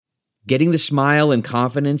Getting the smile and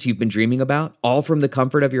confidence you've been dreaming about, all from the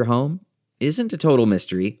comfort of your home, isn't a total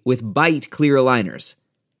mystery with Byte clear aligners.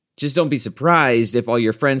 Just don't be surprised if all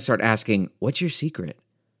your friends start asking, "What's your secret?"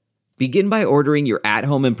 Begin by ordering your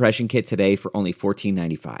at-home impression kit today for only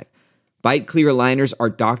 $14.95. Byte clear aligners are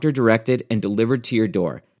doctor-directed and delivered to your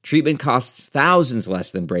door. Treatment costs thousands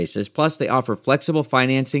less than braces, plus they offer flexible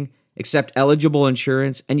financing, accept eligible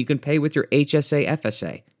insurance, and you can pay with your HSA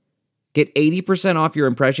FSA. Get 80% off your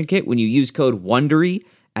impression kit when you use code WONDERY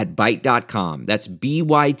at Byte.com. That's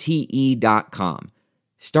BYTE.com.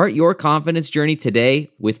 Start your confidence journey today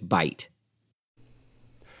with Byte.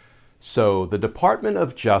 So the Department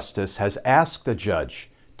of Justice has asked a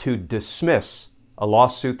judge to dismiss a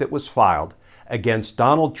lawsuit that was filed against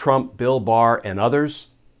Donald Trump, Bill Barr, and others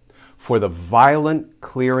for the violent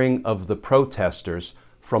clearing of the protesters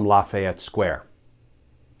from Lafayette Square.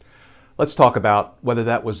 Let's talk about whether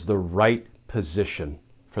that was the right position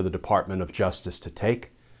for the Department of Justice to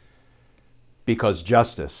take, because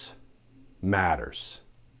justice matters.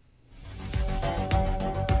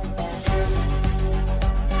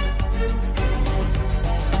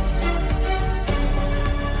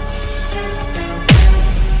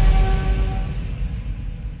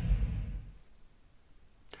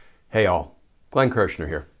 Hey all, Glenn Kirshner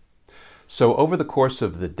here. So over the course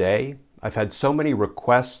of the day, I've had so many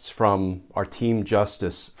requests from our Team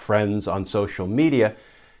Justice friends on social media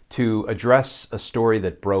to address a story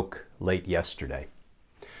that broke late yesterday.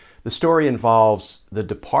 The story involves the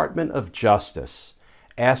Department of Justice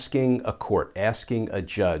asking a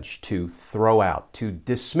judge to throw out, to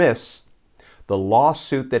dismiss the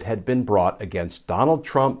lawsuit that had been brought against Donald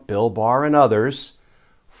Trump, Bill Barr, and others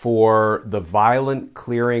for the violent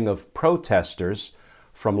clearing of protesters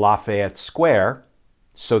from Lafayette Square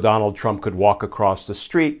so Donald Trump could walk across the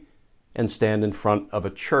street and stand in front of a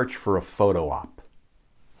church for a photo op.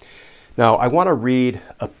 Now, I want to read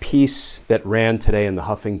a piece that ran today in the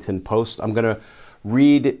Huffington Post. I'm going to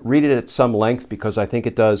read it at some length because I think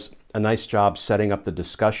it does a nice job setting up the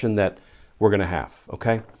discussion that we're going to have,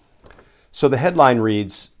 okay? So the headline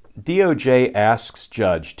reads, DOJ asks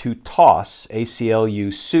judge to toss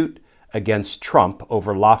ACLU suit against Trump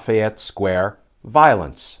over Lafayette Square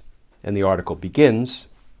violence. And the article begins,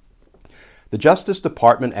 the Justice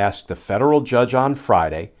Department asked a federal judge on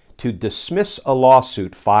Friday to dismiss a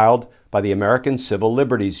lawsuit filed by the American Civil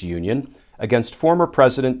Liberties Union against former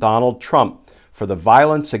President Donald Trump for the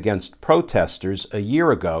violence against protesters a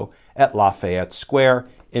year ago at Lafayette Square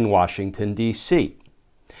in Washington, D.C.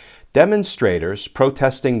 Demonstrators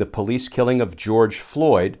protesting the police killing of George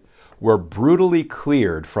Floyd were brutally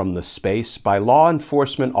cleared from the space by law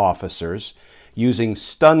enforcement officers using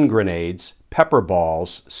stun grenades, pepper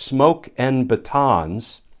balls, smoke, and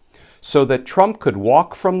batons so that Trump could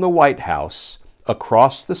walk from the White House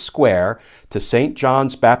across the square to St.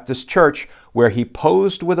 John's Baptist Church, where he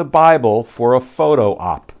posed with a Bible for a photo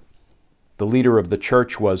op. The leader of the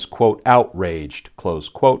church was, quote, outraged, close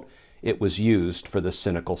quote. It was used for the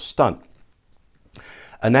cynical stunt.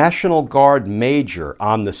 A National Guard major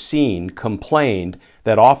on the scene complained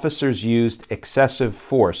that officers used excessive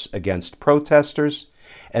force against protesters,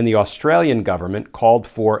 and the Australian government called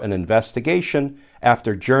for an investigation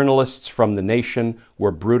after journalists from the nation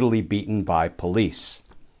were brutally beaten by police.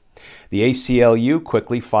 The ACLU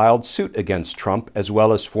quickly filed suit against Trump, as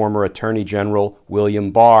well as former Attorney General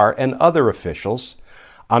William Barr and other officials,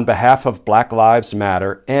 on behalf of Black Lives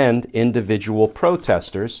Matter and individual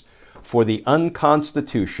protesters for the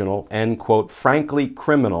unconstitutional and, quote, frankly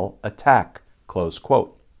criminal attack, close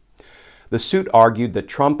quote. The suit argued that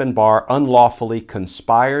Trump and Barr unlawfully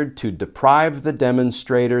conspired to deprive the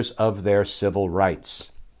demonstrators of their civil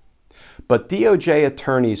rights. But DOJ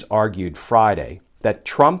attorneys argued Friday that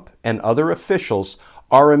Trump and other officials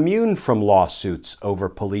are immune from lawsuits over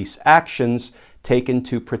police actions taken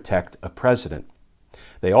to protect a president.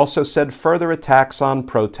 They also said further attacks on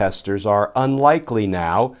protesters are unlikely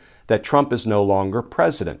now that Trump is no longer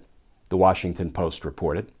president, the Washington Post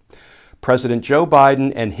reported. President Joe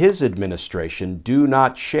Biden and his administration do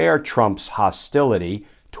not share Trump's hostility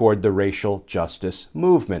toward the racial justice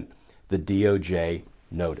movement, the DOJ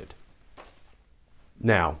noted.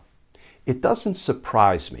 Now, it doesn't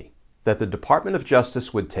surprise me that the Department of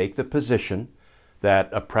Justice would take the position that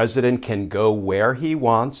a president can go where he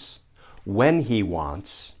wants, when he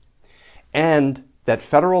wants, and that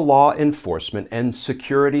federal law enforcement and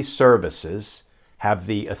security services have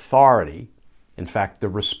the authority, in fact, the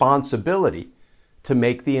responsibility, to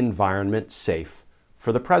make the environment safe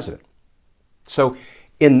for the president. So,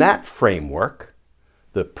 in that framework,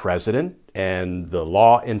 the president and the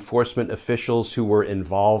law enforcement officials who were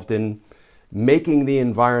involved in, making the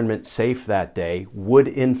environment safe that day would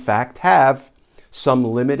in fact have some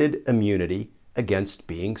limited immunity against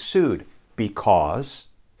being sued. Because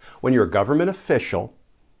when you're a government official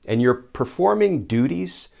and you're performing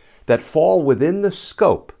duties that fall within the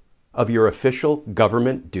scope of your official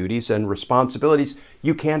government duties and responsibilities,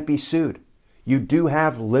 you can't be sued. You do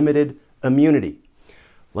have limited immunity.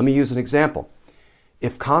 Let me use an example.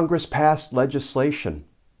 If Congress passed legislation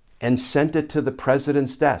and sent it to the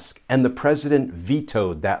president's desk, and the president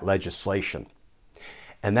vetoed that legislation,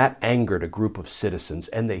 and that angered a group of citizens,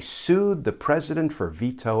 and they sued the president for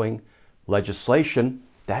vetoing legislation,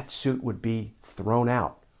 that suit would be thrown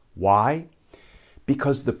out. Why?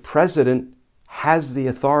 Because the president has the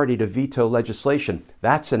authority to veto legislation.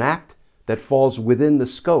 That's an act that falls within the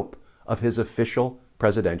scope of his official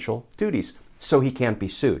presidential duties. So he can't be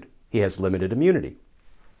sued. He has limited immunity.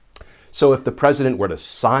 So if the president were to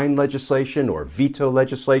sign legislation or veto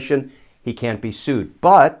legislation, he can't be sued.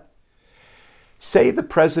 But say the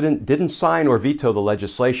president didn't sign or veto the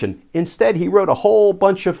legislation. Instead, he wrote a whole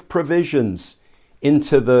bunch of provisions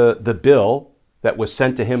into the bill that was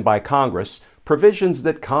sent to him by Congress, provisions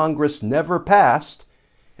that Congress never passed,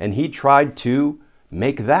 and he tried to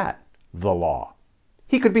make that the law.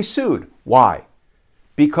 He could be sued. Why?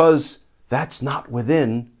 Because that's not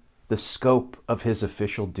within the scope of his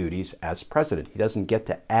official duties as president. He doesn't get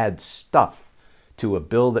to add stuff to a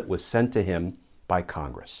bill that was sent to him by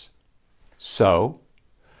Congress. So,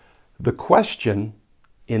 the question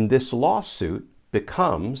in this lawsuit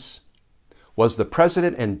becomes, was the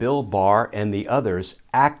president and Bill Barr and the others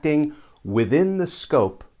acting within the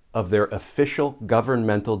scope of their official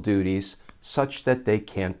governmental duties such that they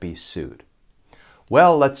can't be sued?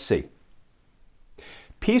 Well, let's see.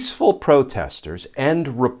 Peaceful protesters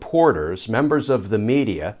and reporters, members of the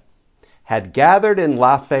media, had gathered in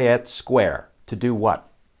Lafayette Square to do what?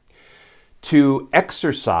 To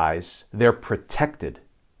exercise their protected,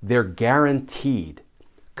 their guaranteed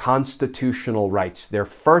constitutional rights, their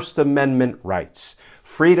First Amendment rights,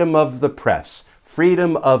 freedom of the press,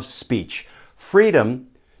 freedom of speech, freedom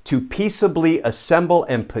to peaceably assemble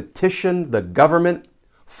and petition the government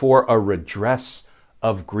for a redress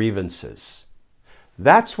of grievances.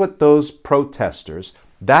 That's what those protesters,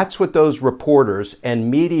 that's what those reporters and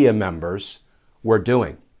media members were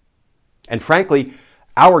doing. And frankly,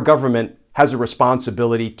 our government has a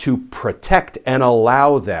responsibility to protect and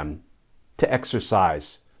allow them to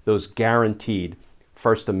exercise those guaranteed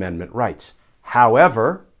First Amendment rights.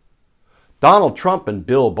 However, Donald Trump and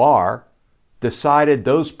Bill Barr decided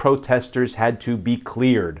those protesters had to be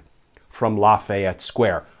cleared from Lafayette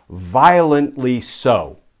Square, violently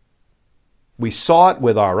so. We saw it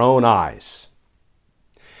with our own eyes.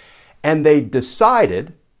 And they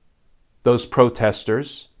decided, those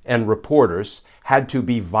protesters and reporters had to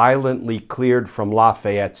be violently cleared from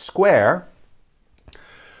Lafayette Square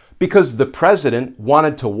because the president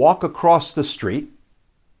wanted to walk across the street,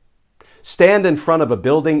 stand in front of a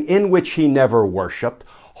building in which he never worshiped,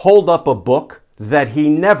 hold up a book that he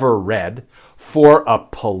never read for a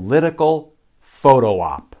political photo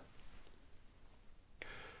op.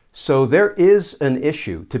 So there is an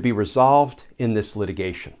issue to be resolved in this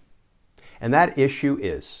litigation. And that issue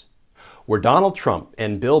is, were Donald Trump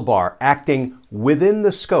and Bill Barr acting within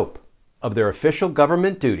the scope of their official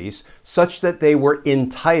government duties such that they were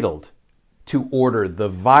entitled to order the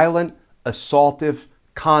violent, assaultive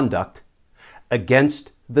conduct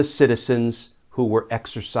against the citizens who were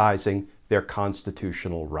exercising their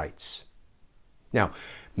constitutional rights? Now,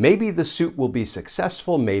 maybe the suit will be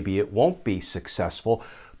successful, maybe it won't be successful,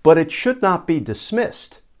 but it should not be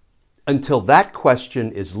dismissed until that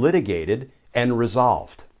question is litigated and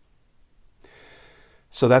resolved.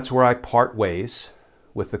 So that's where I part ways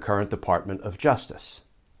with the current Department of Justice.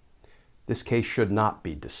 This case should not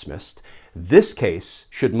be dismissed. This case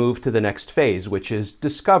should move to the next phase, which is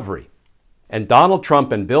discovery. And Donald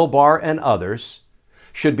Trump and Bill Barr and others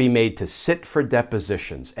should be made to sit for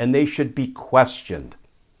depositions, and they should be questioned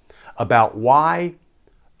about why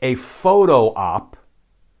a photo op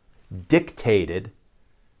dictated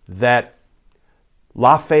that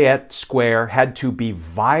Lafayette Square had to be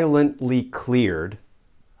violently cleared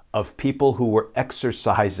of people who were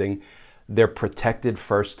exercising their protected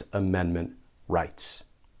First Amendment rights.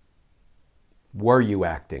 Were you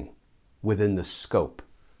acting within the scope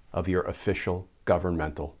of your official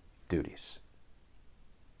governmental duties?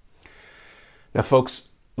 Now, folks,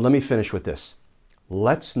 let me finish with this.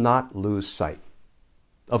 Let's not lose sight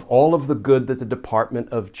of all of the good that the Department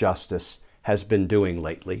of Justice has been doing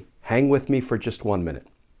lately. Hang with me for just 1 minute.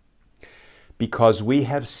 Because we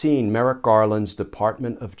have seen Merrick Garland's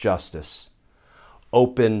Department of Justice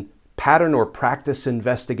open pattern or practice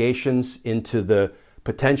investigations into the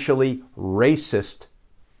potentially racist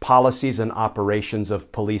policies and operations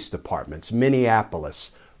of police departments. Minneapolis,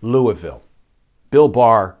 Louisville. Bill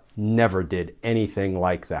Barr never did anything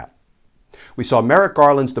like that. We saw Merrick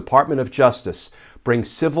Garland's Department of Justice bring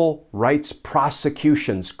civil rights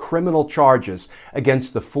prosecutions, criminal charges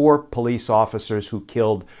against the 4 police officers who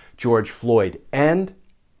killed George Floyd. And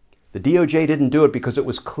the DOJ didn't do it because it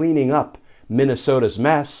was cleaning up Minnesota's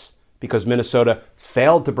mess, because Minnesota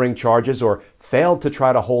failed to bring charges or failed to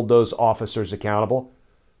try to hold those officers accountable,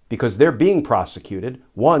 because they're being prosecuted.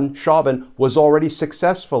 One, Chauvin, was already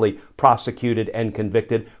successfully prosecuted and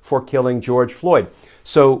convicted for killing George Floyd.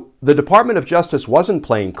 So the Department of Justice wasn't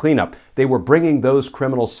playing cleanup. They were bringing those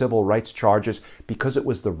criminal civil rights charges because it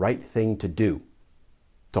was the right thing to do,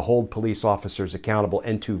 to hold police officers accountable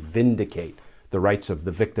and to vindicate the rights of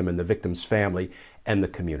the victim and the victim's family and the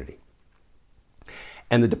community.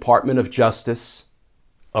 And the Department of Justice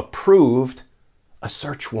approved a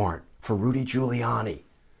search warrant for Rudy Giuliani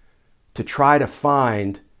to try to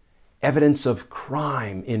find evidence of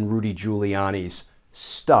crime in Rudy Giuliani's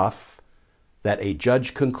stuff that a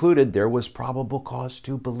judge concluded there was probable cause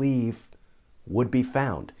to believe would be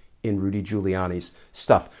found in Rudy Giuliani's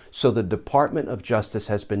stuff. So the Department of Justice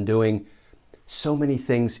has been doing so many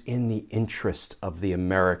things in the interest of the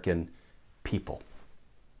American people.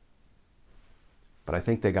 But I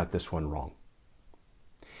think they got this one wrong.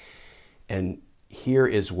 And here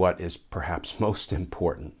is what is perhaps most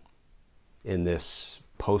important in this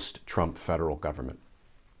post-Trump federal government.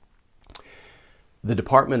 The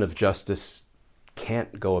Department of Justice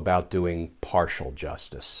can't go about doing partial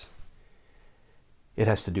justice. It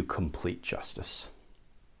has to do complete justice.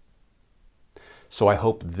 So I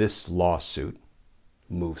hope this lawsuit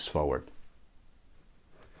moves forward,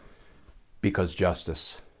 because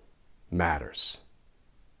justice matters.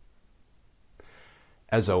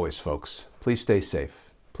 As always, folks, please stay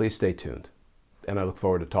safe. Please stay tuned. And I look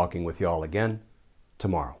forward to talking with you all again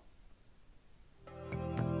tomorrow.